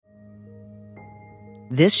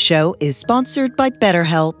This show is sponsored by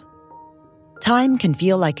BetterHelp. Time can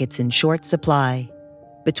feel like it's in short supply.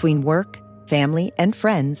 Between work, family, and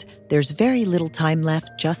friends, there's very little time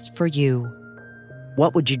left just for you.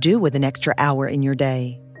 What would you do with an extra hour in your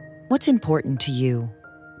day? What's important to you?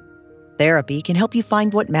 Therapy can help you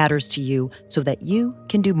find what matters to you so that you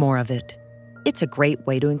can do more of it. It's a great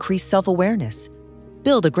way to increase self-awareness,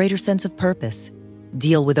 build a greater sense of purpose,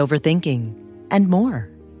 deal with overthinking, and more.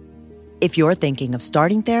 If you're thinking of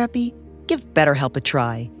starting therapy, give BetterHelp a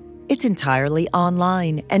try. It's entirely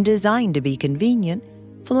online and designed to be convenient,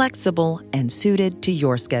 flexible, and suited to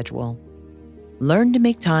your schedule. Learn to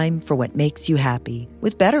make time for what makes you happy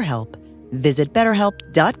with BetterHelp. Visit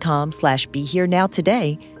BetterHelp.com/BeHereNow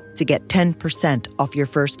today to get 10% off your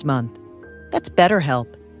first month. That's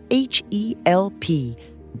BetterHelp,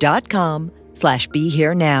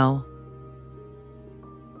 HELP.com/BeHereNow.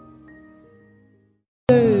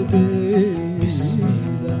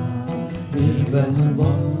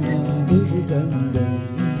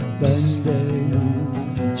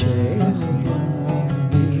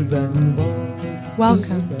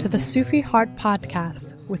 Welcome to the Sufi Heart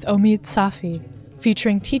Podcast with Omid Safi,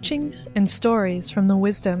 featuring teachings and stories from the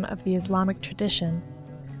wisdom of the Islamic tradition.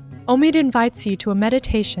 Omid invites you to a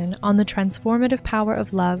meditation on the transformative power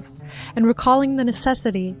of love and recalling the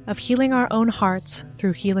necessity of healing our own hearts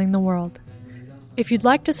through healing the world. If you'd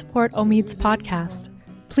like to support Omid's podcast,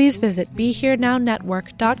 please visit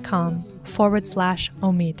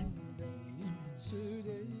BeHereNowNetwork.com/Omid.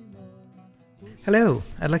 Hello,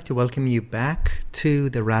 I'd like to welcome you back to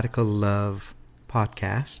the Radical Love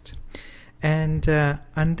podcast. And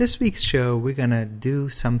on this week's show, we're going to do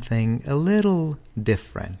something a little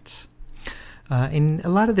different. In a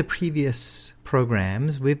lot of the previous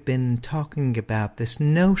programs, we've been talking about this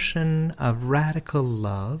notion of radical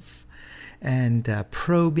love and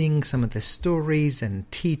probing some of the stories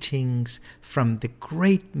and teachings from the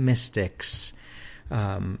great mystics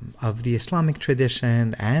of the Islamic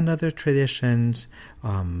tradition and other traditions,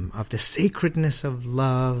 of the sacredness of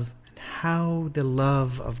love, and how the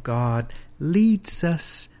love of God leads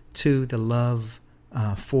us to the love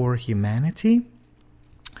for humanity.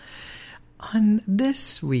 On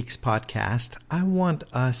this week's podcast, I want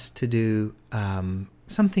us to do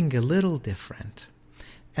something a little different,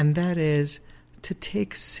 and that is to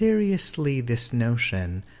take seriously this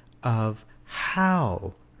notion of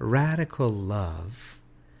how radical love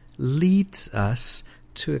leads us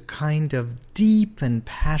to a kind of deep and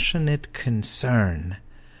passionate concern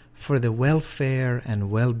for the welfare and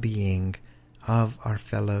well-being of our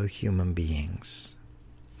fellow human beings.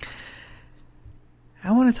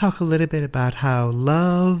 I want to talk a little bit about how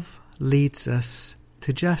love leads us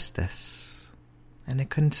to justice and a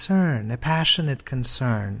passionate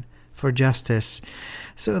concern for justice,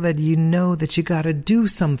 so that you know that you got to do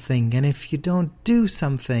something, and if you don't do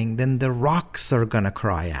something, then the rocks are going to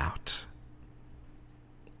cry out.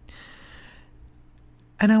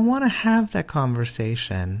 And I want to have that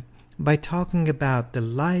conversation by talking about the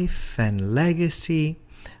life and legacy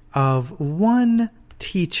of one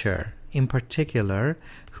teacher in particular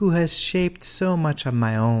who has shaped so much of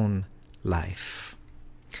my own life.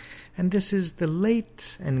 And this is the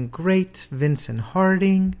late and great Vincent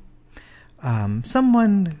Harding,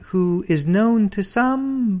 someone who is known to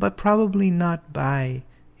some, but probably not by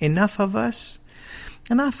enough of us.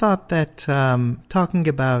 And I thought that talking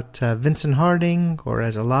about Vincent Harding, or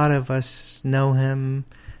as a lot of us know him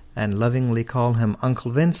and lovingly call him Uncle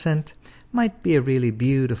Vincent, might be a really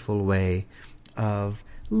beautiful way of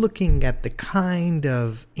looking at the kind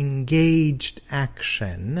of engaged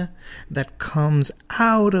action that comes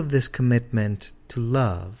out of this commitment to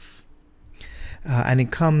love. And it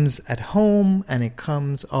comes at home, and it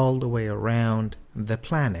comes all the way around the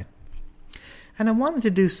planet. And I wanted to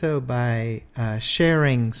do so by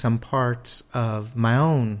sharing some parts of my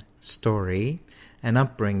own story and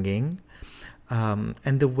upbringing,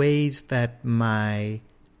 and the ways that my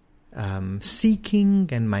seeking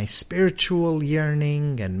and my spiritual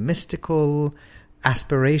yearning and mystical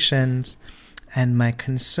aspirations and my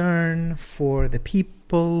concern for the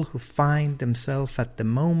people who find themselves at the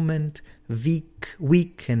moment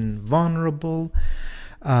weak and vulnerable,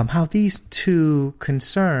 how these two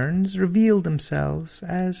concerns reveal themselves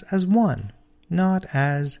as one, not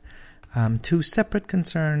as two separate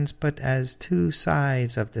concerns, but as two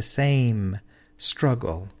sides of the same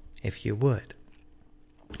struggle, if you would.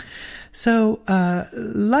 So,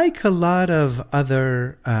 like a lot of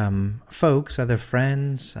other folks, other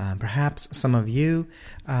friends, perhaps some of you,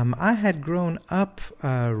 I had grown up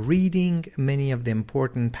reading many of the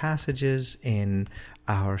important passages in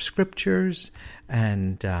our scriptures.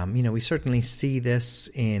 And, we certainly see this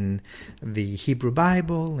in the Hebrew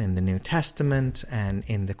Bible, in the New Testament, and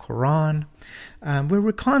in the Quran, where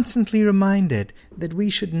we're constantly reminded that we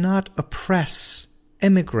should not oppress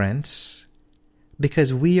immigrants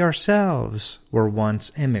because we ourselves were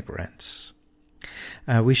once immigrants.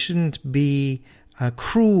 We shouldn't be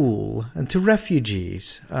cruel to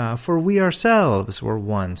refugees, for we ourselves were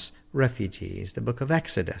once refugees. The book of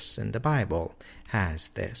Exodus in the Bible has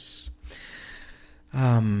this.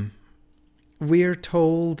 We're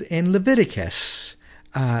told in Leviticus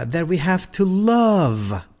that we have to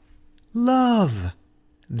love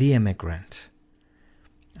the immigrant.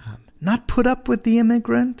 Not put up with the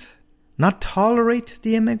immigrant, not tolerate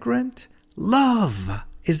the immigrant. Love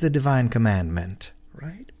is the divine commandment,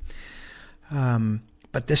 right?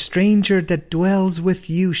 But the stranger that dwells with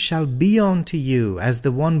you shall be unto you as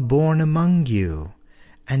the one born among you,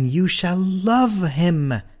 and you shall love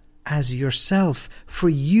him as yourself, for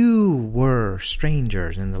you were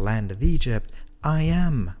strangers in the land of Egypt. I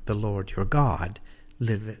am the Lord your God,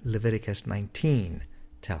 Leviticus 19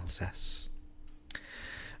 tells us.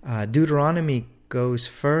 Deuteronomy goes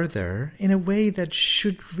further in a way that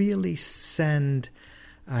should really send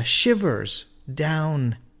shivers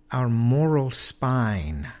down our moral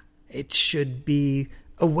spine. It should be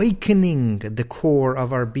awakening the core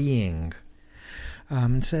of our being.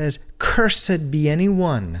 It says, "Cursed be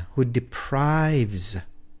anyone who deprives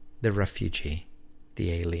the refugee,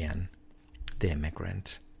 the alien, the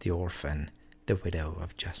immigrant, the orphan, the widow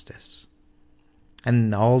of justice."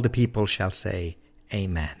 And all the people shall say,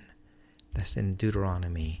 Amen. That's in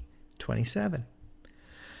Deuteronomy 27.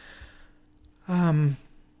 In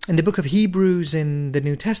the book of Hebrews in the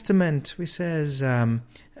New Testament, we says,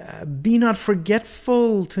 "Be not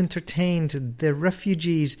forgetful to entertain the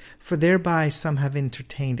refugees, for thereby some have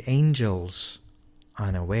entertained angels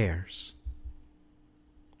unawares."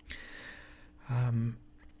 And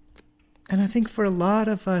I think for a lot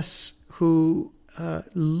of us who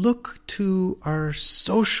look to our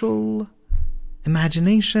social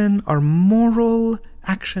imagination, our moral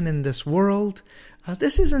action in this world,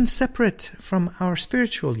 this isn't separate from our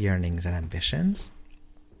spiritual yearnings and ambitions.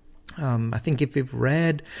 I think if we've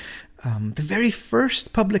read the very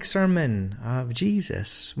first public sermon of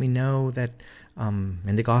Jesus, we know that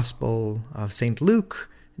in the Gospel of St. Luke,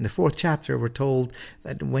 in the 4th chapter, we're told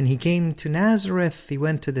that when he came to Nazareth, he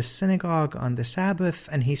went to the synagogue on the Sabbath,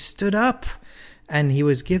 and he stood up, and he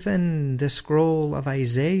was given the scroll of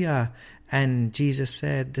Isaiah. And Jesus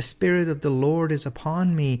said, "The Spirit of the Lord is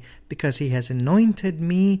upon me, because he has anointed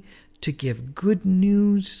me to give good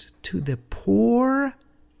news to the poor."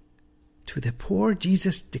 To the poor,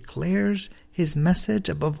 Jesus declares his message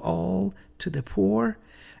above all to the poor.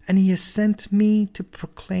 "And he has sent me to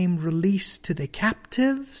proclaim release to the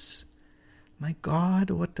captives." My God,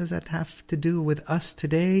 what does that have to do with us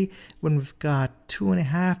today when we've got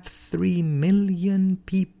 2.5, 3 million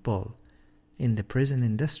people in the prison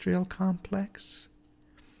industrial complex?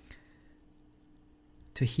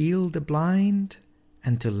 To heal the blind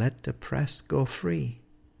and to let the oppressed go free,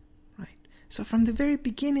 right? So from the very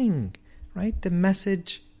beginning, right, the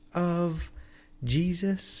message of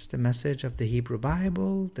Jesus, the message of the Hebrew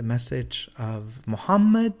Bible, the message of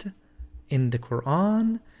Muhammad in the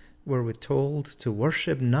Quran, where we're told to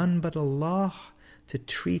worship none but Allah, to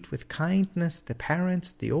treat with kindness the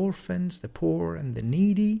parents, the orphans, the poor, and the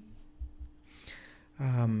needy.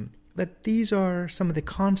 That these are some of the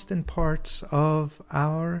constant parts of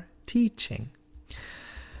our teaching.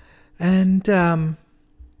 And I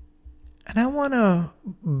want to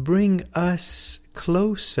bring us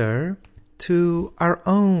closer to our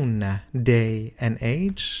own day and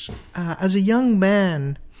age. As a young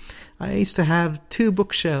man, I used to have 2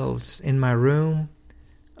 bookshelves in my room.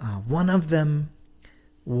 One of them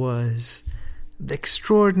was the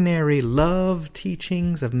extraordinary love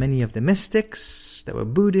teachings of many of the mystics. There were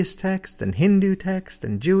Buddhist texts and Hindu texts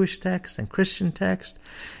and Jewish texts and Christian texts.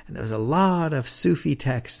 And there was a lot of Sufi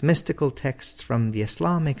texts, mystical texts from the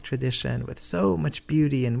Islamic tradition with so much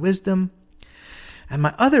beauty and wisdom. And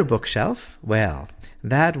my other bookshelf, well,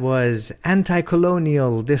 that was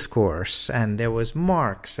anti-colonial discourse. And there was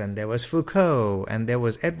Marx, and there was Foucault, and there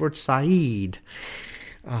was Edward Said.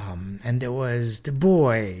 And there was Du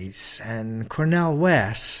Bois and Cornel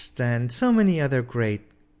West and so many other great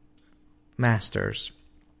masters.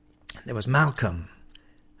 There was Malcolm,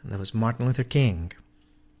 and there was Martin Luther King.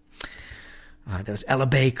 There was Ella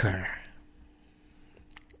Baker.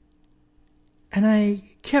 And I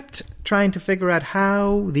kept trying to figure out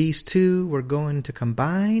how these 2 were going to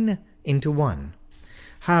combine into one.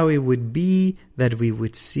 how it would be that we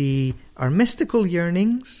would see our mystical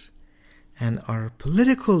yearnings and our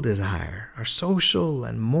political desire, our social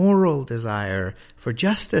and moral desire for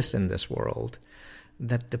justice in this world,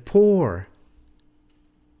 that the poor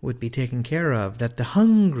would be taken care of, that the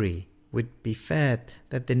hungry would be fed,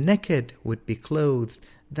 that the naked would be clothed,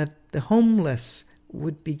 that the homeless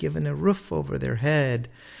would be given a roof over their head,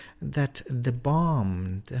 that the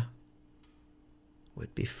bombed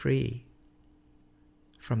would be free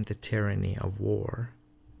from the tyranny of war,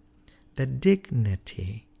 that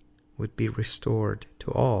dignity would be restored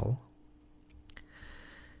to all,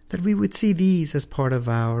 that we would see these as part of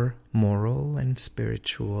our moral and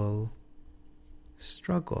spiritual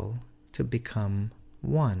struggle to become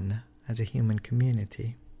one as a human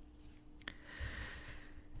community.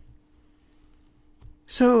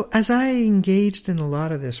 So as I engaged in a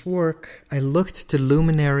lot of this work, I looked to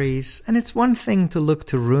luminaries, and it's one thing to look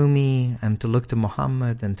to Rumi and to look to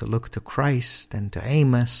Muhammad and to look to Christ and to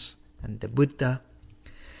Amos and the Buddha,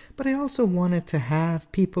 but I also wanted to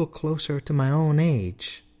have people closer to my own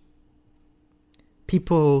age.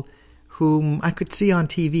 People whom I could see on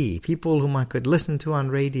TV, people whom I could listen to on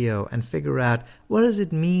radio and figure out, what does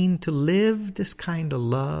it mean to live this kind of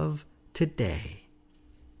love today,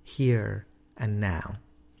 here and now?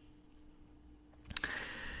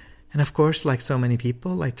 And of course, like so many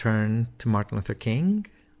people, I turned to Martin Luther King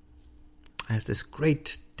as this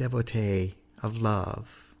great devotee of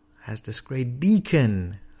love, as this great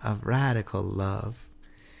beacon of radical love.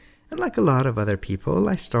 And like a lot of other people,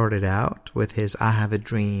 I started out with his I Have a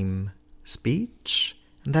Dream speech,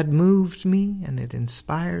 and that moved me and it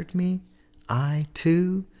inspired me. I,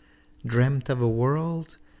 too, dreamt of a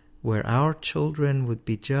world where our children would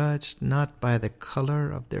be judged not by the color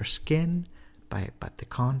of their skin, but the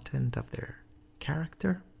content of their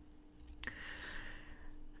character.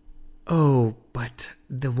 Oh, but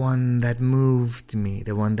the one that moved me,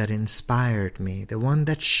 the one that inspired me, the one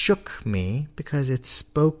that shook me because it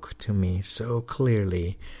spoke to me so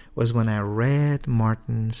clearly was when I read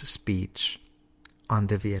Martin's speech on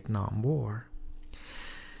the Vietnam War.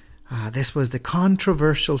 This was the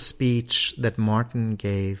controversial speech that Martin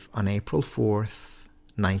gave on April 4th,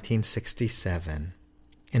 1967,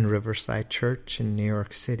 in Riverside Church in New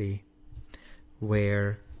York City,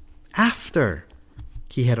 where after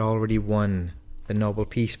he had already won the Nobel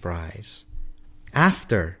Peace Prize,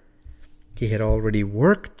 after he had already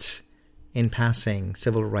worked in passing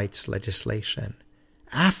civil rights legislation,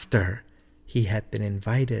 after he had been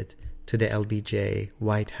invited to the LBJ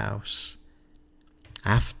White House,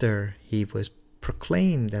 after he was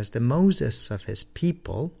proclaimed as the Moses of his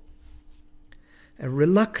people, a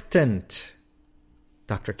reluctant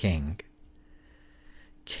Dr. King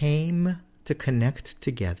came to connect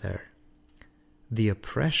together the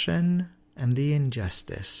oppression and the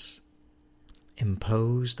injustice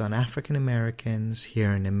imposed on African Americans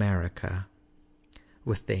here in America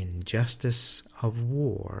with the injustice of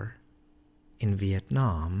war in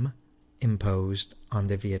Vietnam imposed on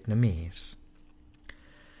the Vietnamese.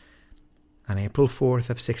 On April 4th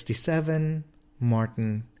of 1967,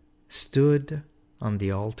 Martin stood on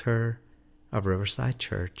the altar of Riverside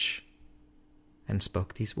Church and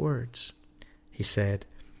spoke these words. He said,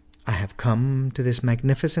 "I have come to this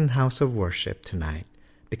magnificent house of worship tonight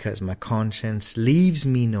because my conscience leaves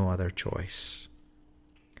me no other choice.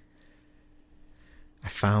 I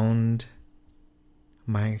found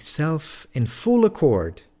myself in full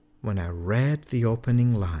accord when I read the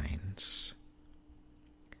opening lines.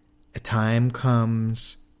 A time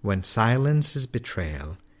comes when silence is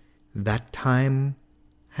betrayal. That time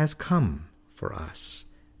has come for us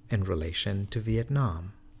in relation to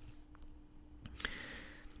Vietnam."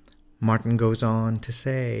 Martin goes on to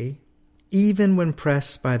say, "Even when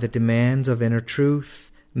pressed by the demands of inner truth,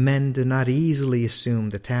 men do not easily assume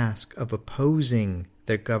the task of opposing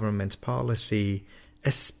their government's policy,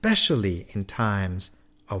 especially in times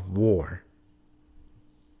of war.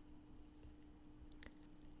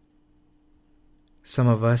 Some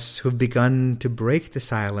of us who've begun to break the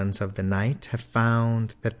silence of the night have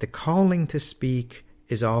found that the calling to speak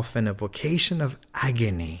is often a vocation of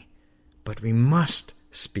agony, but we must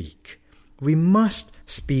speak. We must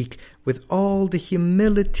speak with all the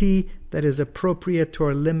humility that is appropriate to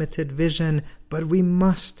our limited vision, but we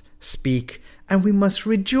must speak, and we must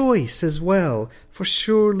rejoice as well, for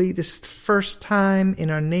surely this is the first time in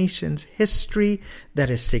our nation's history that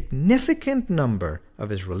a significant number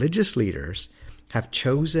of its religious leaders have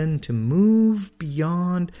chosen to move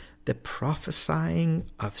beyond the prophesying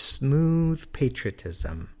of smooth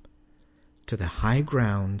patriotism to the high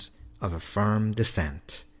grounds of a firm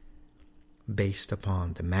dissent, based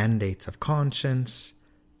upon the mandates of conscience,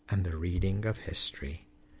 and the reading of history.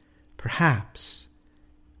 Perhaps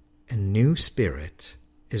a new spirit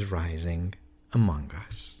is rising among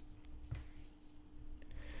us.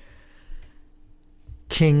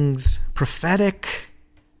 King's prophetic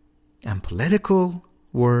and political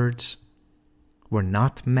words were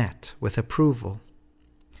not met with approval.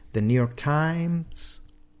 The New York Times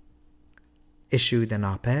issued an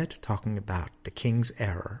op-ed talking about the king's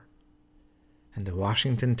error. And the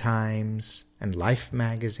Washington Times and Life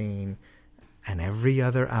magazine and every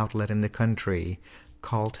other outlet in the country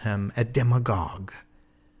called him a demagogue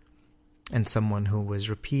and someone who was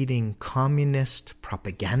repeating communist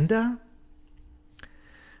propaganda.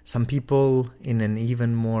 Some people, in an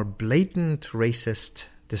even more blatant racist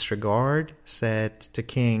disregard, said to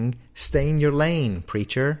King, "Stay in your lane,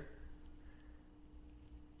 preacher."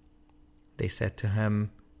 They said to him,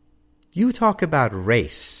 "You talk about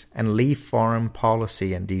race and leave foreign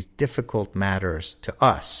policy and these difficult matters to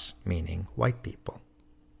us," meaning white people.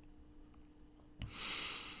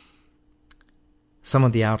 Some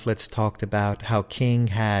of the outlets talked about how King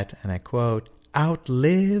had, and I quote,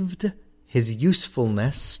 outlived his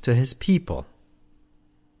usefulness to his people.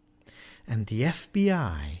 And the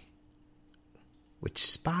FBI, which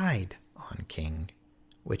spied on King,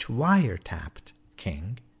 which wiretapped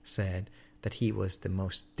King, said that he was the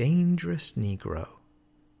most dangerous Negro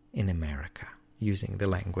in America, using the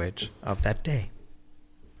language of that day.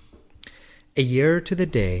 A year to the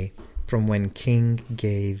day from when King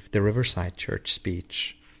gave the Riverside Church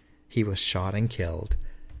speech, he was shot and killed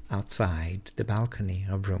outside the balcony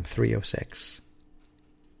of room 306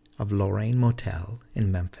 of Lorraine Motel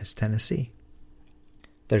in Memphis, Tennessee.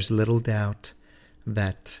 There's little doubt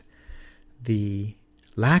that the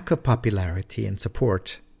lack of popularity and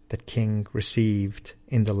support that King received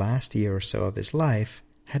in the last year or so of his life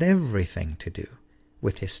had everything to do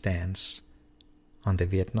with his stance on the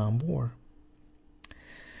Vietnam War.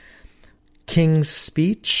 King's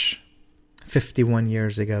speech, 51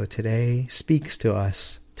 years ago today, speaks to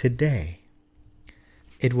us today.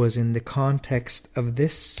 It was in the context of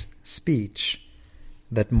this speech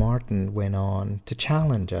that Martin went on to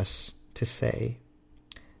challenge us to say,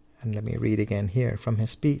 and let me read again here from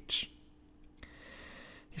his speech.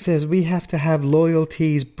 He says, "We have to have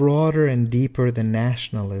loyalties broader and deeper than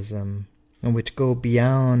nationalism, and which go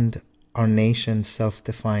beyond our nation's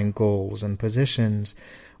self-defined goals and positions.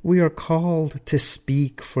 We are called to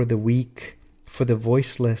speak for the weak, for the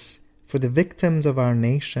voiceless, for the victims of our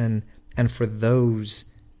nation, and for those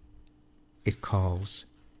it calls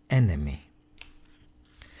enemy."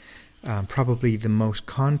 Probably the most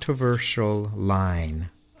controversial line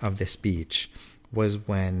of the speech was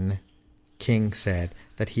when King said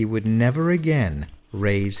that he would never again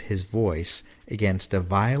raise his voice against the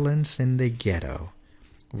violence in the ghetto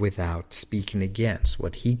without speaking against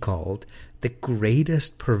what he called the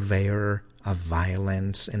greatest purveyor of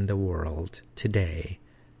violence in the world today,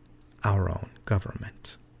 our own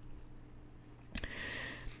government.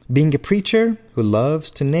 Being a preacher who loves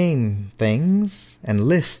to name things and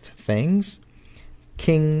list things,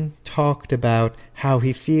 King talked about how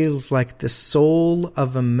he feels like the soul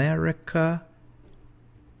of America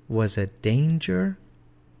was a danger,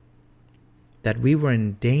 that we were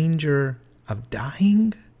in danger of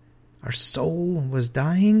dying. Our soul was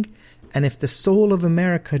dying. And if the soul of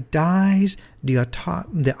America dies, the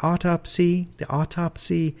autopsy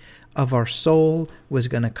of our soul was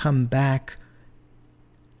going to come back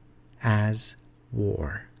as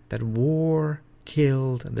war. That war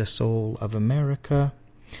killed the soul of America.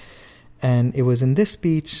 And it was in this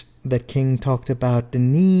speech that King talked about the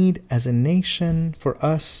need as a nation for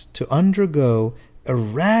us to undergo a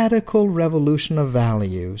radical revolution of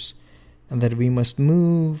values, and that we must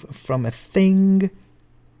move from a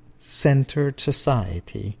thing-centered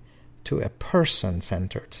society to a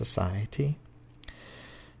person-centered society.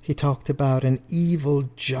 He talked about an evil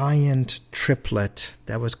giant triplet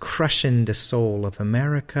that was crushing the soul of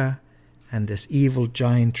America, and this evil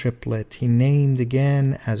giant triplet he named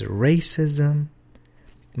again as racism,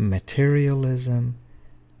 materialism,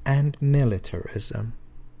 and militarism.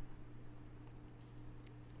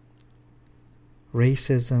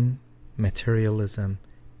 Racism, materialism,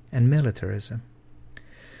 and militarism.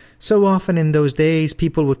 So often in those days,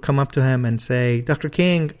 people would come up to him and say, "Dr.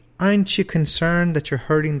 King, aren't you concerned that you're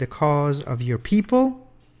hurting the cause of your people?"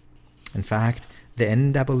 In fact, the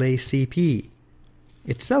NAACP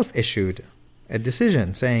itself issued a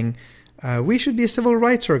decision saying, we should be a civil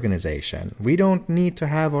rights organization. We don't need to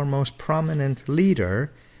have our most prominent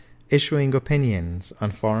leader issuing opinions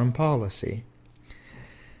on foreign policy.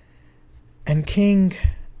 And King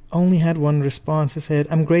only had one response. He said,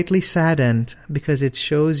 "I'm greatly saddened because it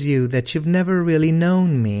shows you that you've never really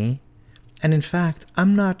known me. And in fact,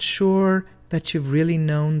 I'm not sure that you've really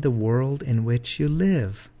known the world in which you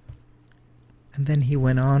live." And then he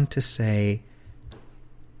went on to say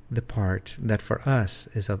the part that for us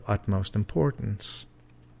is of utmost importance,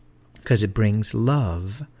 because it brings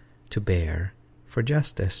love to bear for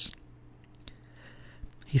justice.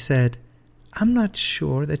 He said, "I'm not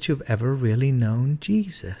sure that you've ever really known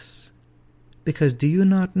Jesus. Because do you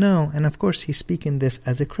not know," and of course he's speaking this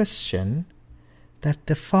as a Christian, "that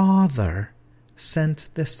the Father sent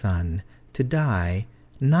the Son to die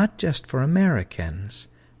not just for Americans,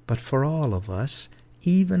 but for all of us,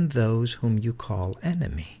 even those whom you call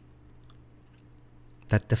enemy?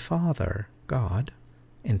 That the Father, God,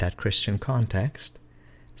 in that Christian context,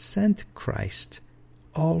 sent Christ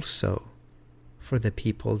also for the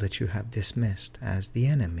people that you have dismissed as the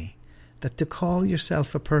enemy. That to call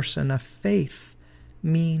yourself a person of faith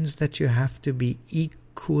means that you have to be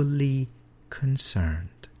equally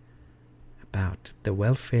concerned about the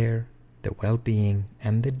welfare, the well-being,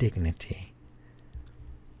 and the dignity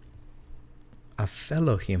of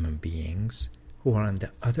fellow human beings who are on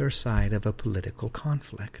the other side of a political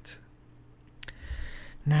conflict."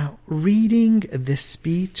 Now, reading this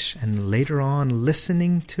speech and later on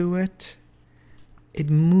listening to it, it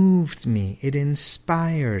moved me, it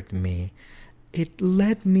inspired me, it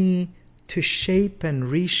led me to shape and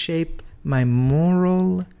reshape my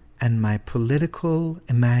moral and my political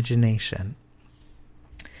imagination.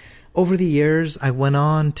 Over the years, I went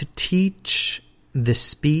on to teach this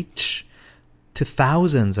speech to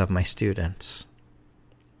thousands of my students.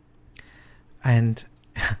 And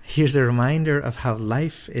here's a reminder of how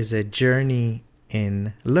life is a journey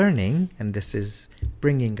in learning, and this is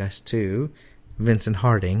bringing us to Vincent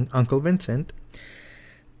Harding, Uncle Vincent.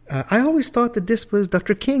 I always thought that this was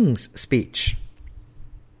Dr. King's speech.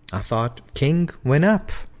 I thought King went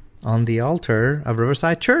up on the altar of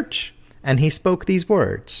Riverside Church and he spoke these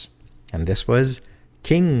words. And this was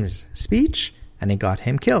King's speech, and it got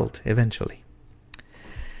him killed eventually.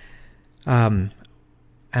 And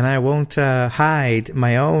I won't hide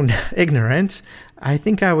my own ignorance. I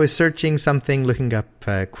think I was searching something, looking up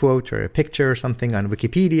a quote or a picture or something on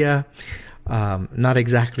Wikipedia. Not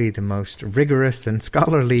exactly the most rigorous and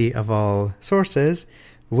scholarly of all sources,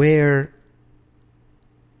 where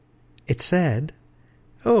it said,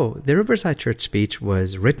 oh, the Riverside Church speech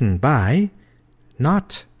was written by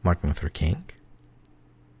not Martin Luther King,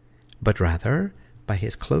 but rather by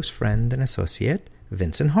his close friend and associate,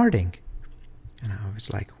 Vincent Harding. And I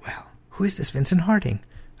was like, well, who is this Vincent Harding?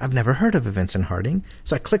 I've never heard of a Vincent Harding.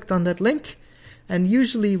 So I clicked on that link, and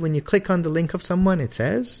usually when you click on the link of someone, it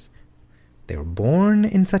says they were born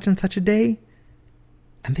in such and such a day,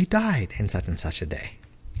 and they died in such and such a day.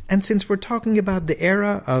 And since we're talking about the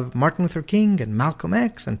era of Martin Luther King and Malcolm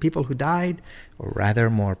X and people who died, or rather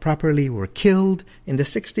more properly were killed in the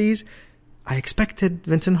 60s, I expected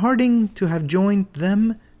Vincent Harding to have joined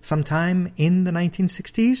them sometime in the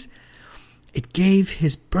 1960s. It gave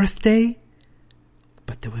his birthday,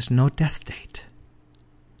 but there was no death date.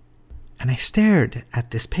 And I stared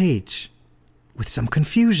at this page with some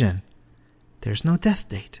confusion. There's no death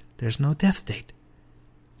date. There's no death date.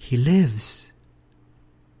 He lives.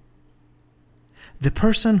 The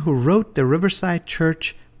person who wrote the Riverside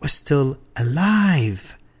Church was still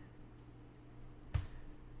alive.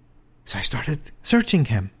 So I started searching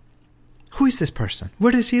him. Who is this person?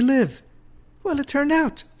 Where does he live? Well, it turned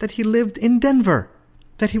out that he lived in Denver,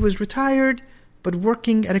 that he was retired, but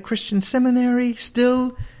working at a Christian seminary,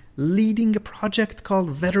 still leading a project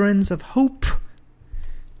called Veterans of Hope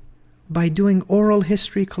by doing oral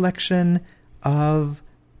history collection of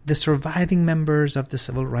the surviving members of the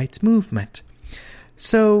civil rights movement.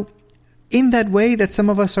 So, in that way that some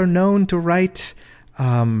of us are known to write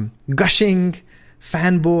gushing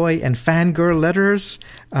fanboy and fangirl letters,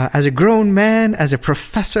 as a grown man, as a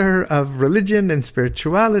professor of religion and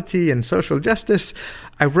spirituality and social justice,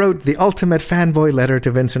 I wrote the ultimate fanboy letter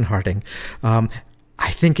to Vincent Harding. I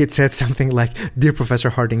think it said something like, "Dear Professor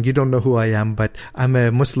Harding, you don't know who I am, but I'm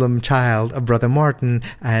a Muslim child of Brother Martin,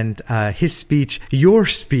 and his speech, your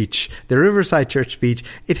speech, the Riverside Church speech,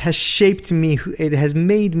 it has shaped me, it has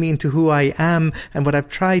made me into who I am and what I've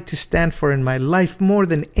tried to stand for in my life more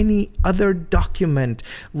than any other document.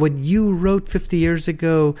 What you wrote 50 years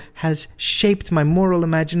ago has shaped my moral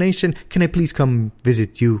imagination. Can I please come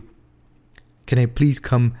visit you? Can I please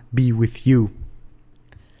come be with you?"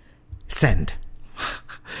 Send.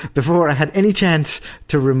 Before I had any chance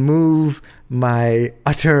to remove my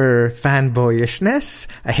utter fanboyishness,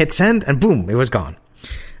 I hit send and boom, it was gone.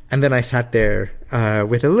 And then I sat there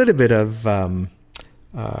with a little bit of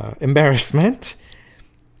embarrassment.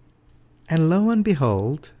 And lo and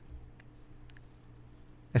behold,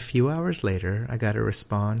 a few hours later, I got a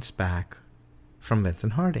response back from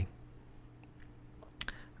Vincent Harding.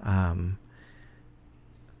 And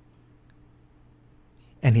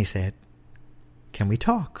he said, "Can we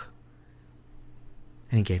talk?"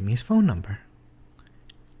 And he gave me his phone number.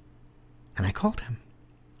 And I called him.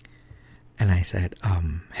 And I said,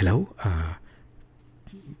 "Hello,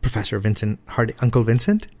 Professor Vincent Harding, Uncle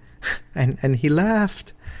Vincent?" And he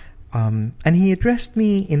laughed. And he addressed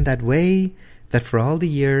me in that way that for all the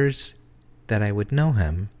years that I would know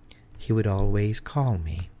him, he would always call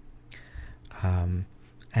me.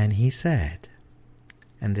 And he said,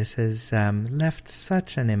 and this has left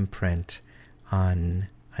such an imprint on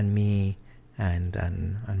me and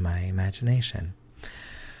on my imagination.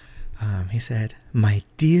 He said, "My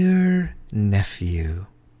dear nephew,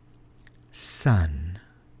 son,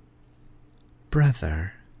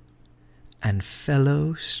 brother, and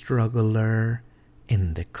fellow struggler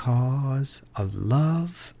in the cause of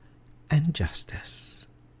love and justice."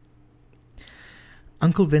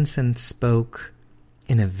 Uncle Vincent spoke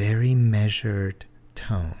in a very measured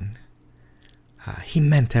tone. He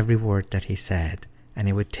meant every word that he said, and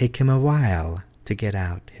it would take him a while to get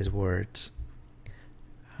out his words.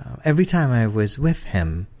 Every time I was with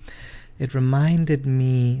him, it reminded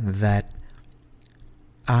me that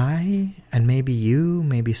I, and maybe you,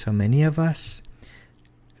 maybe so many of us,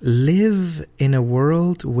 live in a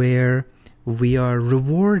world where we are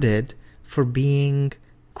rewarded for being,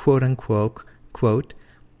 quote-unquote, quote,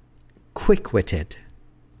 quick-witted.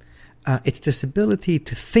 It's this ability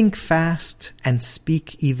to think fast and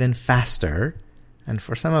speak even faster, and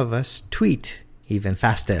for some of us, tweet even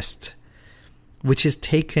fastest, which is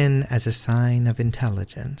taken as a sign of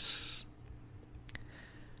intelligence.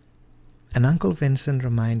 And Uncle Vincent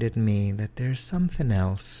reminded me that there's something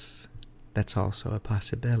else that's also a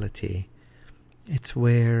possibility. It's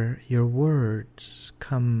where your words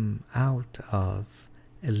come out of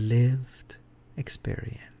a lived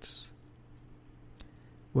experience,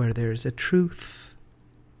 where there's a truth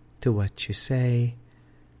to what you say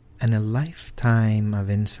and a lifetime of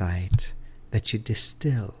insight that you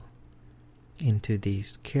distill into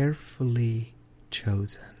these carefully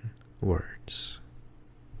chosen words.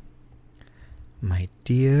 My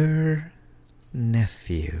dear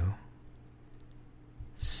nephew,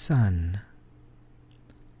 son,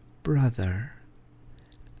 brother,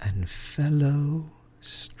 and fellow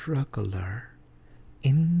struggler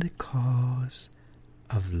in the cause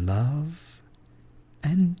of love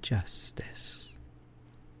and justice.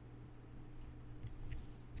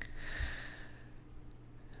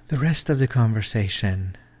 The rest of the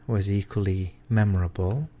conversation was equally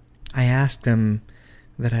memorable. I asked him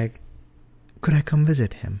that could I come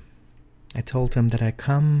visit him. I told him that I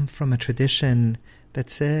come from a tradition that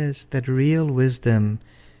says that real wisdom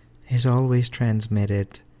is always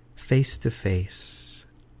transmitted face to face,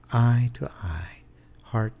 eye to eye,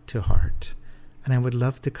 heart to heart, and I would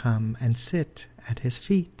love to come and sit at his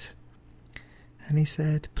feet. And he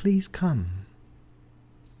said, "Please come."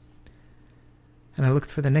 And I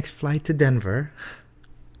looked for the next flight to Denver,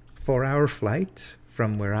 4-hour flight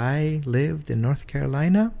from where I lived in North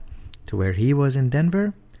Carolina to where he was in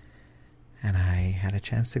Denver. And I had a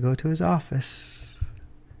chance to go to his office.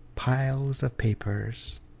 Piles of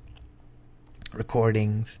papers,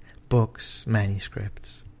 recordings, books,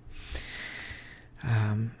 manuscripts. He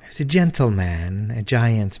was a gentleman, a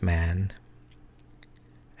giant man.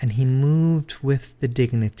 And he moved with the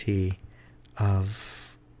dignity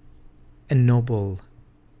of a noble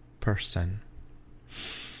person.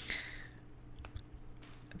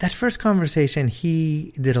 That first conversation,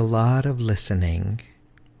 he did a lot of listening.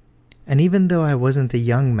 And even though I wasn't a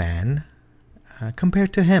young man,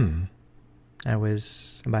 compared to him, I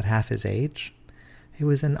was about half his age, it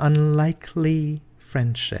was an unlikely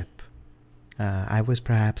friendship. I was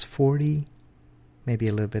perhaps 40, maybe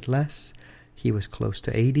a little bit less. He was close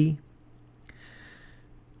to 80.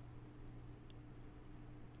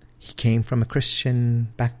 He came from a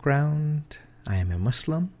Christian background. I am a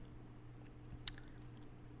Muslim.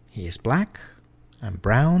 He is black. I'm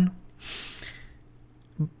brown.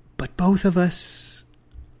 But both of us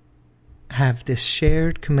have this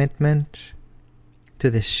shared commitment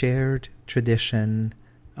to this shared tradition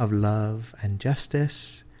of love and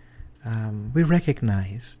justice. We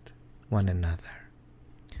recognized one another.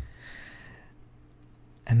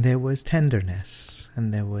 And there was tenderness,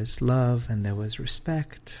 and there was love, and there was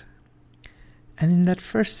respect. And in that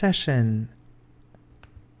first session,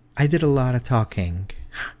 I did a lot of talking,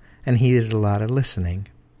 and he did a lot of listening.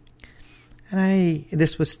 And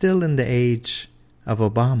this was still in the age of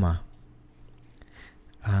Obama,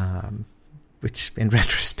 which in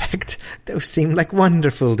retrospect, those seem like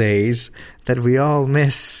wonderful days that we all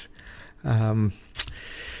miss,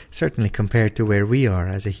 certainly compared to where we are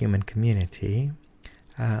as a human community.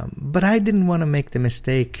 But I didn't want to make the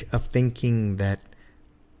mistake of thinking that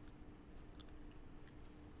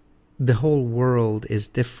the whole world is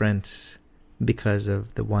different because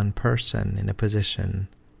of the one person in a position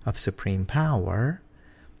of supreme power.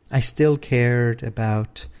 I still cared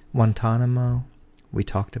about Guantanamo. We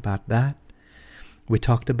talked about that. We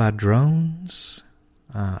talked about drones,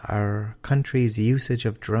 our country's usage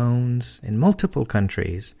of drones in multiple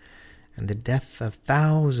countries, and the death of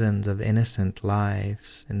thousands of innocent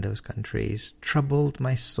lives in those countries troubled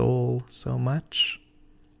my soul so much.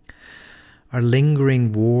 Our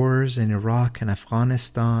lingering wars in Iraq and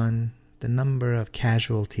Afghanistan, the number of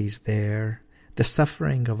casualties there, the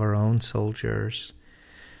suffering of our own soldiers,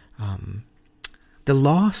 the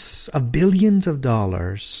loss of billions of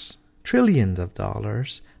dollars, trillions of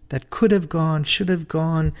dollars that could have gone, should have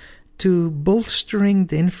gone to bolstering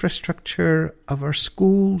the infrastructure of our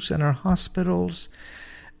schools and our hospitals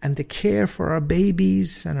and the care for our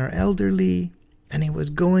babies and our elderly. And it was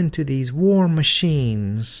going to these war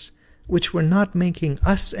machines which were not making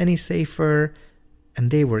us any safer,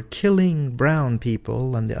 and they were killing brown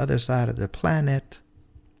people on the other side of the planet.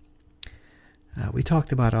 We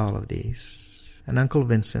talked about all of these, and Uncle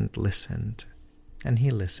Vincent listened, and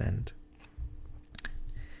he listened.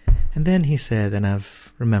 And then he said, and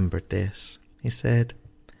I've remembered this, he said,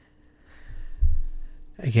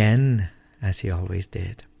 again, as he always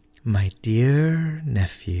did, "My dear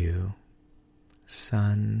nephew,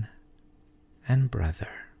 son, and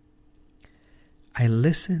brother, I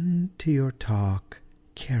listened to your talk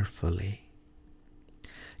carefully.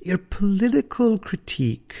 Your political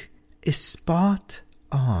critique is spot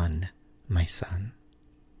on, my son.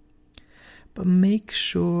 But make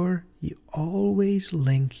sure you always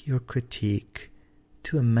link your critique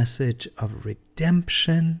to a message of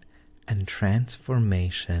redemption and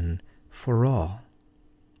transformation for all."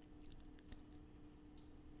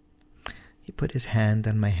 He put his hand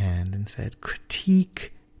on my hand and said,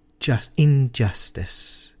 "Critique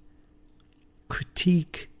injustice.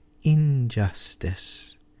 Critique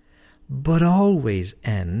injustice. But always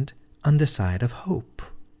end on the side of hope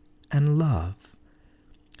and love.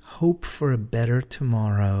 Hope for a better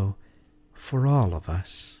tomorrow for all of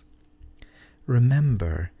us.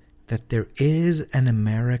 Remember that there is an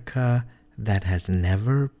America that has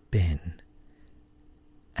never been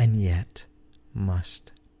and yet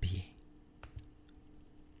must be."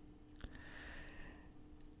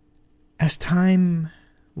 As time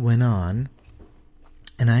went on,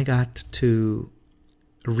 and I got to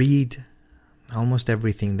read almost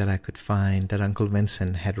everything that I could find that Uncle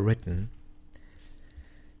Vincent had written,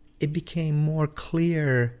 it became more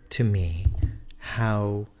clear to me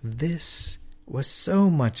how this was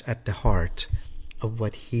so much at the heart of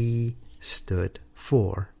what he stood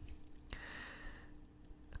for.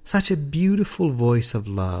 Such a beautiful voice of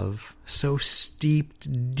love, so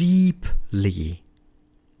steeped deeply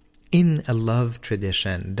in a love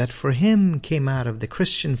tradition that for him came out of the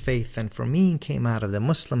Christian faith and for me came out of the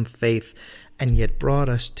Muslim faith, and yet brought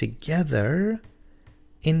us together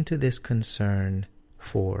into this concern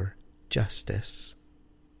for justice.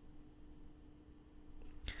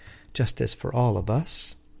 Justice for all of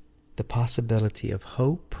us, the possibility of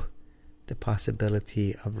hope, the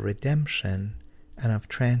possibility of redemption, and of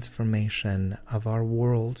transformation of our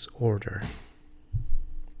world's order.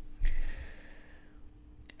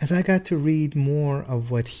 As I got to read more of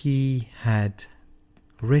what he had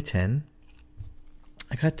written,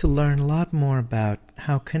 I got to learn a lot more about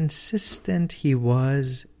how consistent he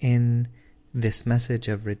was in this message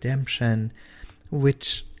of redemption,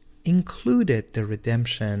 which included the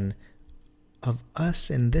redemption of us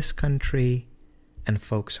in this country and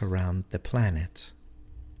folks around the planet.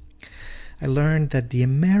 I learned that the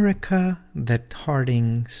America that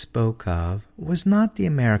Harding spoke of was not the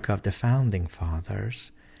America of the Founding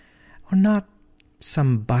Fathers, or not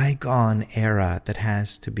some bygone era that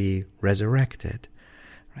has to be resurrected.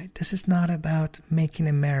 Right? This is not about making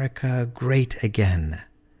America great again.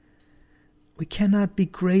 We cannot be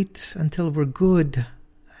great until we're good,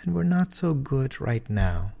 and we're not so good right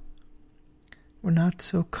now. We're not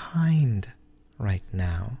so kind right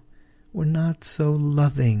now. We're not so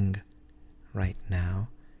loving right now.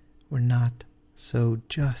 We're not so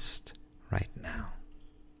just right now.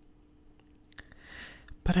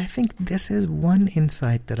 But I think this is one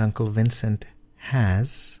insight that Uncle Vincent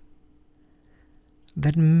has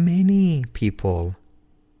that many people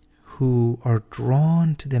who are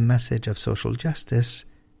drawn to the message of social justice,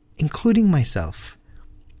 including myself,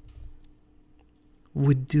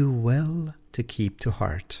 would do well to keep to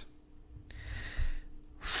heart.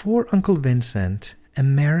 For Uncle Vincent,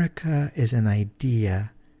 America is an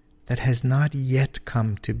idea that has not yet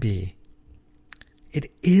come to be.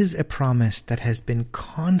 It is a promise that has been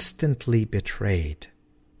constantly betrayed.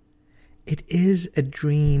 It is a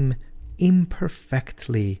dream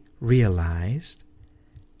imperfectly realized,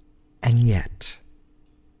 and yet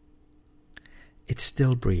it's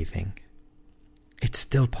still breathing. It's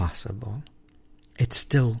still possible. It's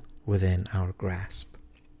still within our grasp.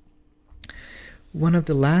 One of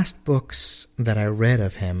the last books that I read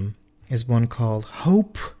of him is one called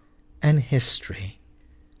Hope and History: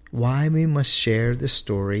 Why We Must Share the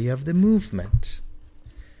Story of the Movement.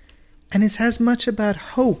 And it's as much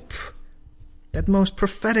about hope, that most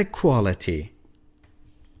prophetic quality.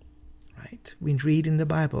 Right? We read in the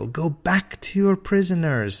Bible, go back to your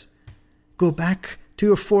prisoners. Go back to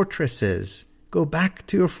your fortresses. Go back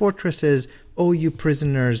to your fortresses, O you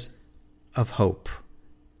prisoners of hope.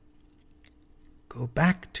 Go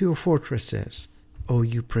back to your fortresses, O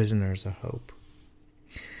you prisoners of hope.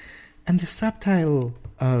 And the subtitle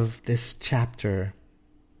of this chapter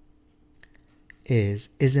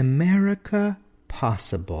is America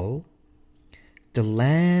Possible? The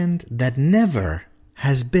land that never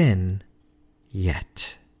has been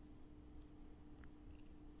yet.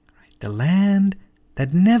 Right? The land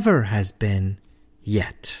that never has been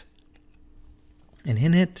yet. And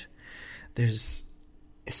in it, there's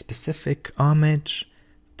a specific homage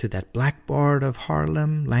to that Black Bard of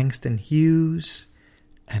Harlem, Langston Hughes,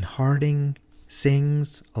 and Harding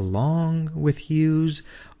sings along with Hughes,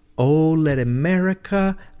 "Oh, let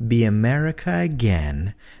America be America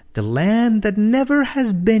again, the land that never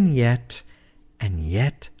has been yet, and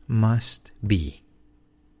yet must be."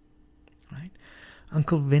 Right?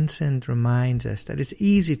 Uncle Vincent reminds us that it's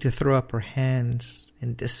easy to throw up our hands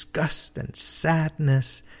in disgust and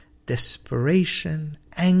sadness, desperation,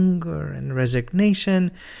 anger, and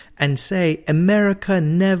resignation, and say, America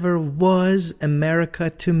never was America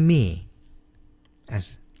to me,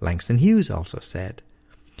 as Langston Hughes also said.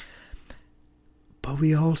 But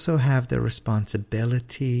we also have the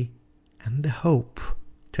responsibility and the hope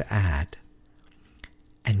to add,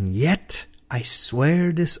 and yet I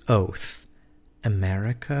swear this oath,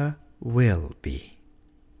 America will be.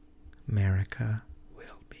 America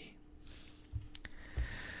will be.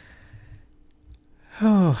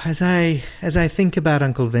 Oh, as I think about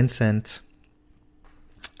Uncle Vincent,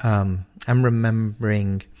 I'm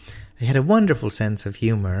remembering he had a wonderful sense of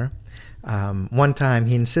humor. One time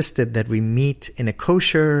he insisted that we meet in a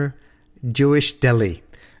kosher Jewish deli.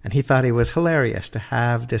 And he thought it was hilarious to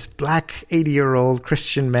have this black 80-year-old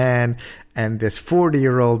Christian man and this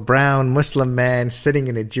 40-year-old brown Muslim man sitting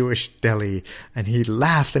in a Jewish deli. And he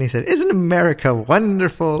laughed and he said, "Isn't America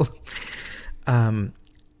wonderful?" And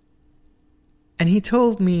he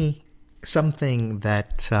told me something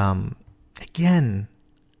that, again,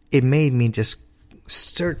 it made me just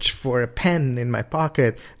search for a pen in my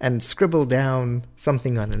pocket and scribble down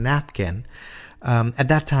something on a napkin. At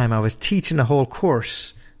that time, I was teaching a whole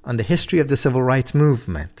course on the history of the civil rights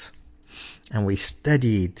movement. And we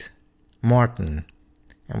studied Martin,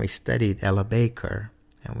 and we studied Ella Baker,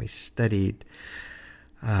 and we studied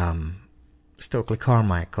Stokely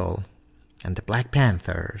Carmichael, and the Black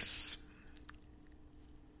Panthers,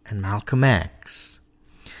 and Malcolm X.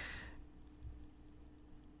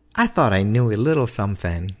 I thought I knew a little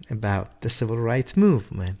something about the civil rights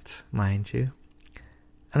movement, mind you.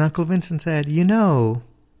 And Uncle Vincent said, "You know,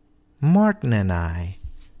 Martin and I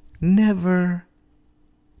never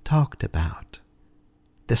talked about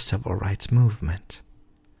the civil rights movement."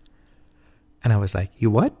 And I was like, "You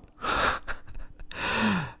what?"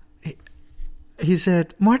 He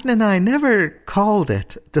said, "Martin and I never called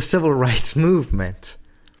it the civil rights movement."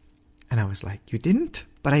 And I was like, "You didn't?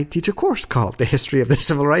 But I teach a course called The History of the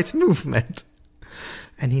Civil Rights Movement."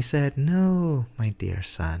 And he said, "No, my dear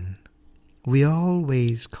son, we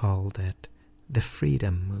always called it the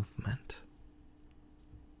freedom movement."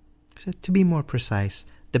 He said, to be more precise,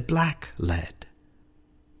 the black-led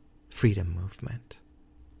freedom movement.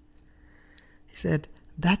 He said,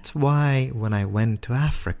 that's why when I went to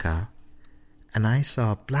Africa and I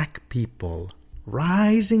saw black people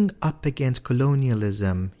rising up against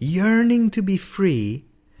colonialism, yearning to be free,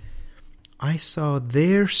 I saw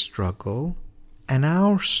their struggle and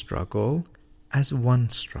our struggle as one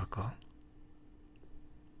struggle.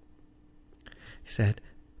 He said,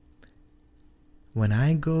 when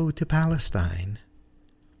I go to Palestine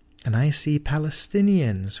And I see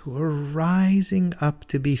Palestinians who are rising up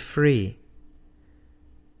to be free.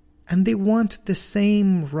 And they want the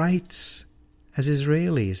same rights as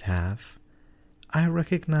Israelis have. I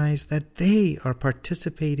recognize that they are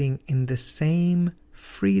participating in the same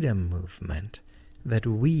freedom movement that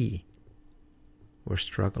we were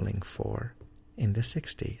struggling for in the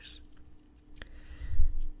 60s.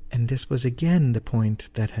 And this was again the point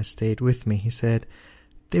that has stayed with me. He said,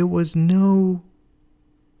 there was no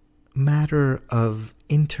matter of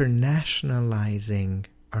internationalizing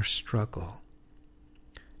our struggle.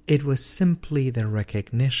 It was simply the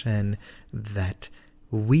recognition that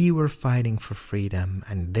we were fighting for freedom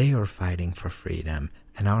and they are fighting for freedom,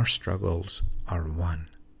 and our struggles are one.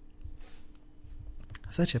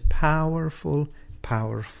 Such a powerful,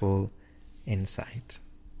 powerful insight.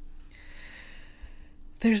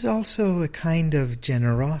 There's also a kind of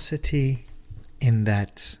generosity in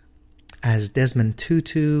that, as Desmond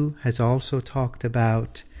Tutu has also talked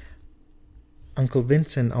about, Uncle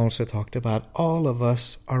Vincent also talked about, all of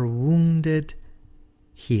us are wounded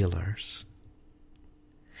healers.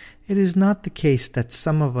 It is not the case that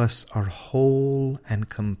some of us are whole and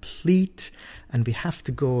complete and we have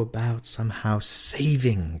to go about somehow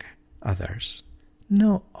saving others.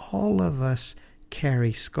 No, all of us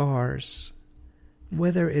carry scars,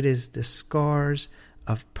 whether it is the scars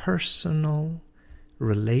of personal,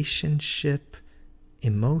 relationship,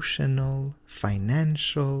 emotional,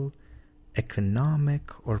 financial,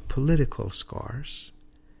 economic, or political scars.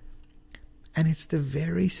 And it's the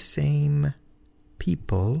very same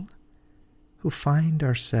people who find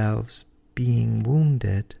ourselves being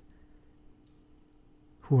wounded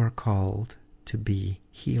who are called to be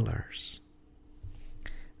healers.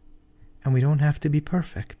 And we don't have to be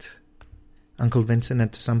perfect. Uncle Vincent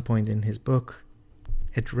at some point in his book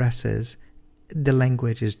addresses, the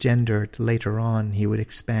language is gendered. Later on he would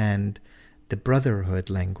expand the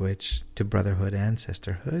brotherhood language to brotherhood and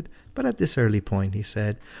sisterhood. But at this early point he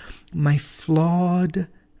said, my flawed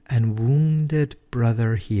and wounded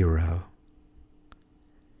brother hero.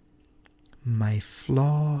 My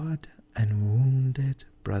flawed and wounded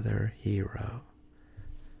brother hero.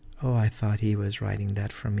 Oh, I thought he was writing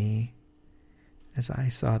that for me, as I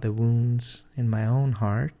saw the wounds in my own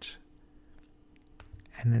heart,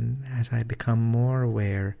 and then as I become more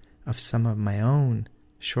aware of some of my own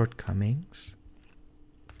shortcomings,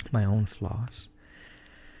 my own flaws.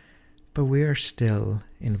 But we are still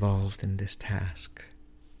involved in this task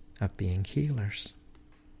of being healers.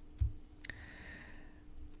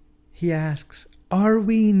 He asks, are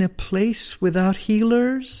we in a place without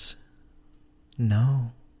healers?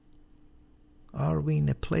 No. Are we in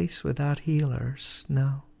a place without healers?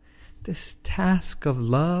 No. This task of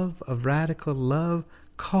love, of radical love,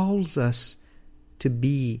 calls us to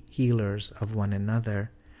be healers of one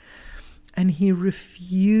another. And he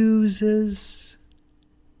refuses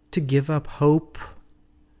to give up hope.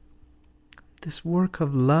 This work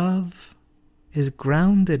of love is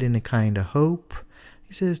grounded in a kind of hope.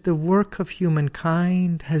 He says the work of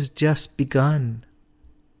humankind has just begun.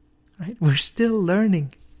 Right? We're still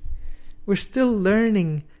learning. We're still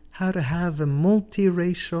learning how to have a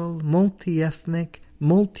multiracial, multi-ethnic,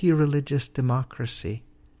 multi-religious democracy.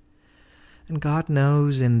 And God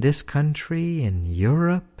knows in this country, in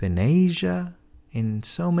Europe, in Asia, in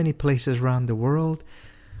so many places around the world,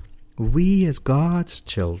 we as God's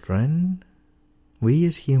children, we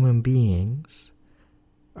as human beings,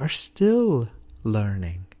 are still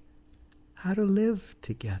learning how to live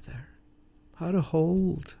together, how to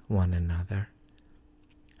hold one another,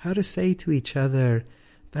 how to say to each other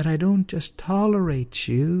that I don't just tolerate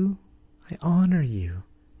you, I honor you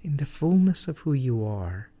in the fullness of who you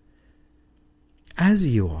are, as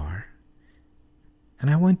you are. And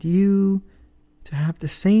I want you to have the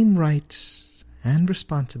same rights and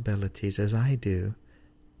responsibilities as I do,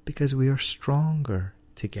 because we are stronger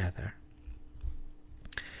together.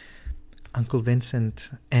 Uncle Vincent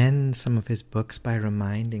ends some of his books by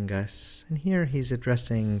reminding us, and here he's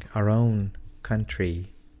addressing our own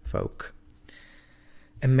country folk.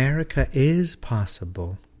 America is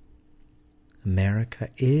possible. America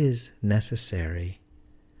is necessary.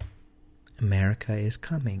 America is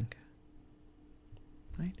coming.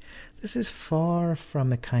 Right? This is far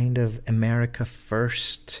from a kind of America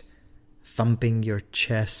first, thumping your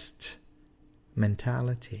chest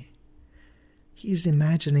mentality. He's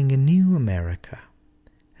imagining a new America,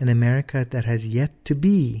 an America that has yet to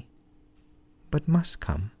be, but must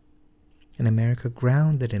come. An America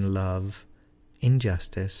grounded in love, in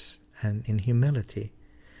justice, and in humility.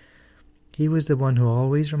 He was the one who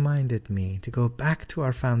always reminded me to go back to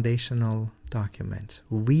our foundational documents.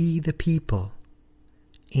 We the people,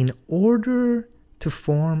 in order to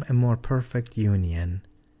form a more perfect union,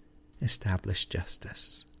 establish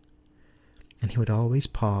justice. And he would always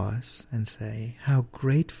pause and say, how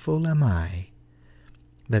grateful am I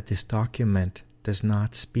that this document does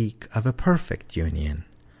not speak of a perfect union.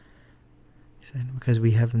 He said, because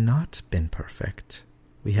we have not been perfect.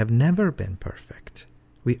 We have never been perfect.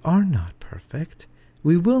 We are not perfect.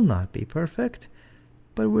 We will not be perfect.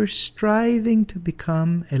 But we're striving to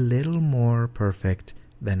become a little more perfect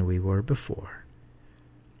than we were before.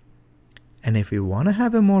 And if we want to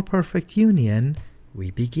have a more perfect union,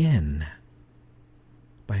 we begin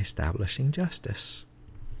by establishing justice.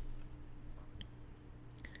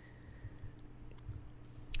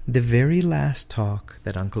 The very last talk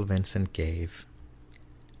that Uncle Vincent gave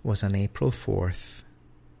was on April 4th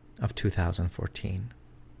of 2014.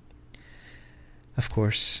 Of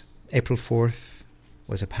course, April 4th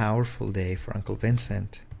was a powerful day for Uncle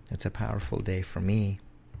Vincent. It's a powerful day for me.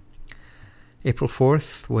 April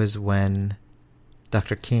 4th was when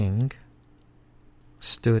Dr. King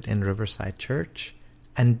stood in Riverside Church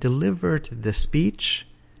and delivered the speech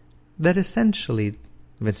that essentially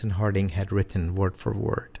Vincent Harding had written word for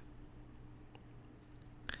word.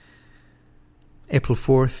 April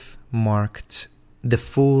 4th marked the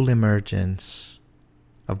full emergence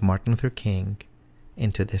of Martin Luther King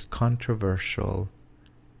into this controversial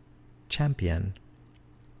champion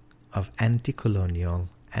of anti-colonial,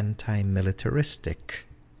 anti-militaristic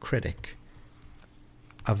critic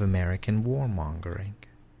of American warmongering.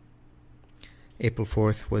 April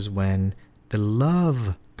 4th was when the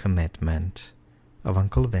love commitment of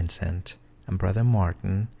Uncle Vincent and Brother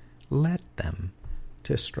Martin led them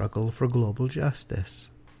to struggle for global justice.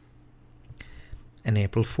 And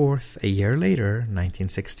April 4th, a year later,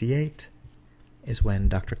 1968, is when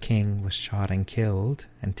Dr. King was shot and killed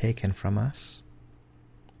and taken from us.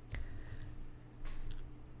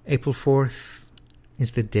 April 4th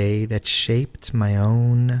is the day that shaped my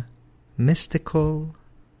own mystical,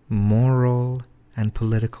 moral, and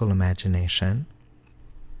political imagination.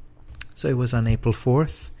 So it was on April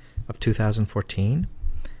 4th of 2014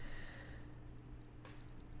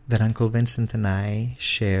 that Uncle Vincent and I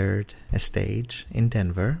shared a stage in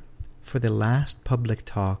Denver for the last public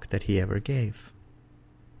talk that he ever gave.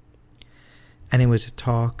 And it was a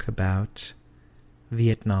talk about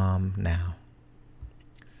Vietnam now.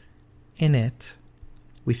 In it,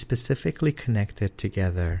 we specifically connected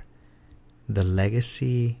together the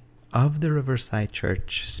legacy of the Riverside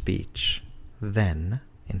Church speech then,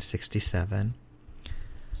 in 1967,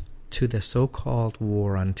 to the so-called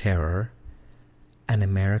War on Terror and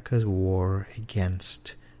America's war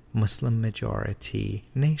against Muslim-majority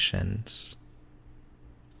nations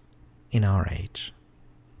in our age.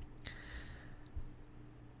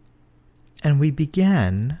 And we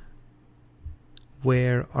began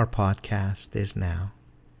where our podcast is now.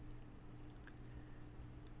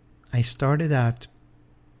 I started out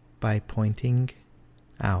by pointing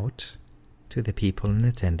out to the people in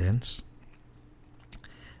attendance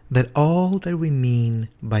that all that we mean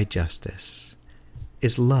by justice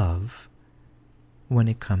is love when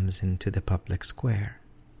it comes into the public square.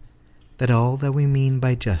 That all that we mean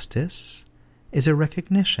by justice is a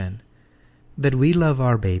recognition that we love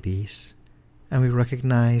our babies and we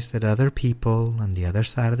recognize that other people on the other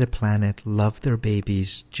side of the planet love their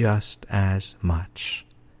babies just as much.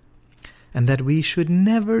 And that we should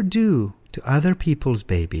never do to other people's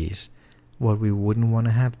babies what we wouldn't want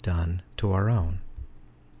to have done to our own.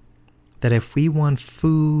 That if we want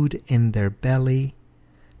food in their belly,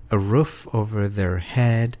 a roof over their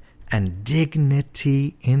head, and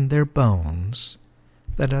dignity in their bones,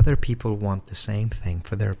 that other people want the same thing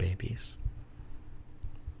for their babies.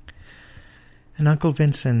 And Uncle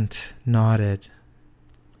Vincent nodded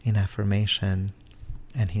in affirmation,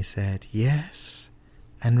 and he said, "Yes,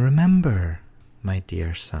 and remember, my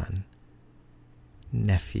dear son,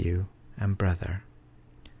 nephew, and brother,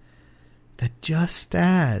 that just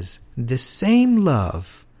as the same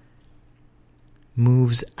love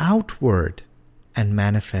moves outward and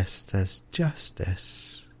manifests as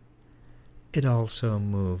justice, it also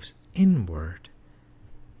moves inward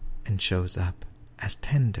and shows up as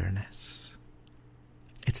tenderness.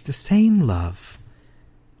 It's the same love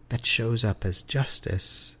that shows up as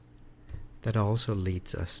justice that also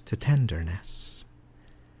leads us to tenderness.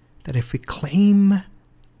 That if we claim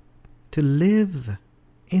to live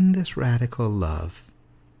in this radical love,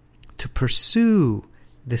 to pursue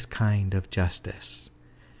this kind of justice,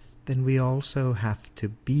 then we also have to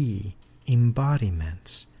be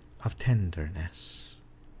embodiments of tenderness.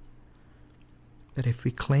 That if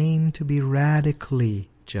we claim to be radically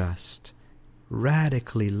just,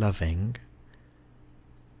 radically loving,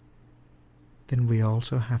 then we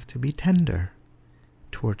also have to be tender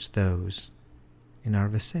towards those in our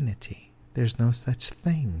vicinity. There's no such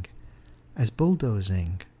thing as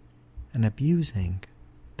bulldozing and abusing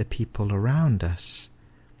the people around us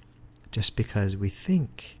just because we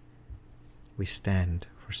think we stand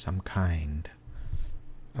for some kind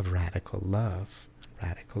of radical love,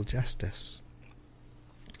 radical justice.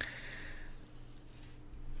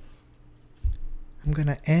 I'm going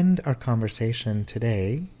to end our conversation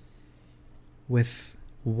today with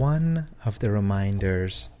one of the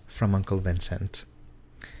reminders from Uncle Vincent.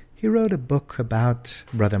 He wrote a book about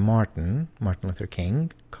Brother Martin Luther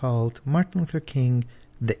King, called Martin Luther King,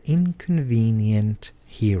 The Inconvenient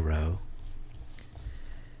Hero.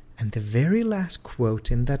 And the very last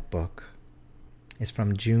quote in that book is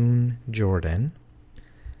from June Jordan.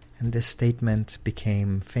 And this statement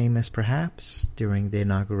became famous perhaps during the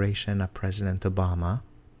inauguration of President Obama.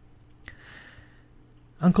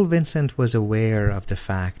 Uncle Vincent was aware of the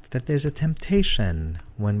fact that there's a temptation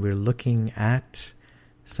when we're looking at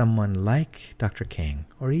someone like Dr. King,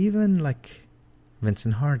 or even like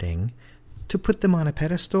Vincent Harding, to put them on a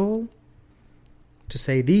pedestal, to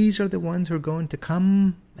say these are the ones who are going to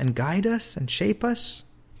come and guide us and shape us.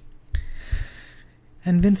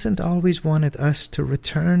 And Vincent always wanted us to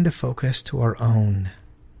return the focus to our own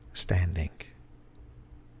standing.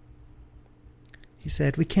 He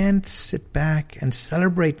said, we can't sit back and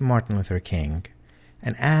celebrate Martin Luther King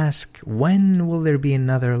and ask, when will there be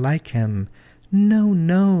another like him?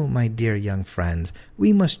 No, my dear young friends.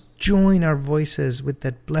 We must join our voices with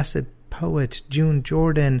that blessed poet, June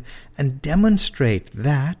Jordan, and demonstrate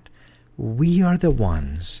that we are the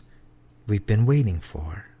ones we've been waiting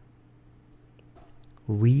for.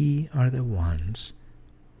 We are the ones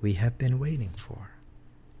we have been waiting for.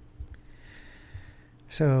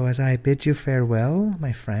 So as I bid you farewell,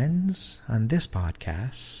 my friends, on this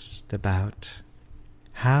podcast about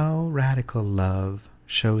how radical love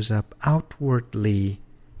shows up outwardly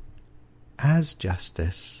as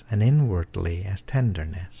justice and inwardly as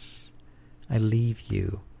tenderness, I leave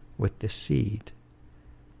you with the seed.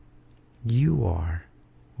 You are,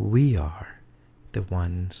 we are, the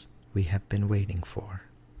ones we have been waiting for.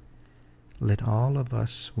 Let all of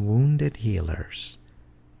us wounded healers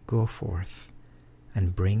go forth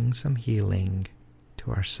and bring some healing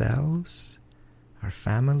to ourselves, our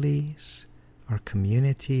families, our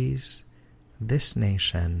communities, this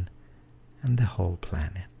nation, and the whole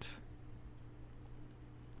planet.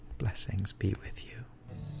 Blessings be with you.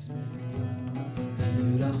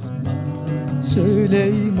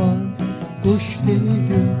 Süleyman kuş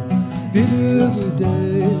değilim, bir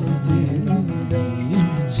değilim.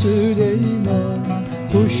 Süleyman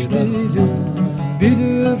kuş değilim,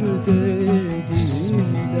 bilir dediler.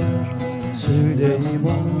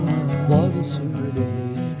 Süleyman var Süleyman.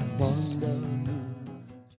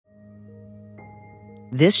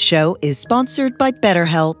 This show is sponsored by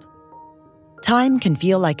BetterHelp. Time can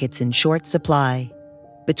feel like it's in short supply.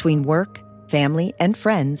 Between work, family, and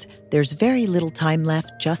friends, there's very little time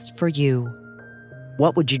left just for you.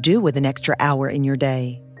 What would you do with an extra hour in your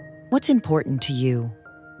day? What's important to you?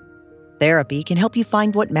 Therapy can help you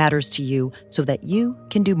find what matters to you so that you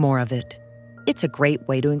can do more of it. It's a great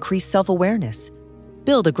way to increase self-awareness,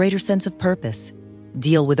 build a greater sense of purpose,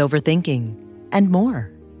 deal with overthinking, and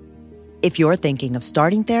more. If you're thinking of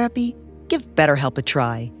starting therapy, give BetterHelp a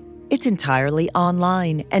try. It's entirely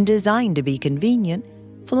online and designed to be convenient,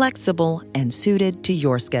 flexible, and suited to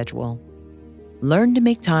your schedule. Learn to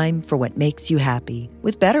make time for what makes you happy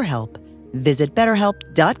with BetterHelp. Visit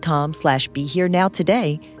BetterHelp.com/BeHereNow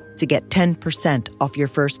today to get 10% off your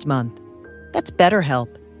first month. That's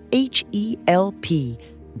BetterHelp,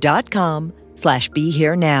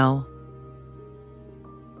 HELP.com/BeHereNow.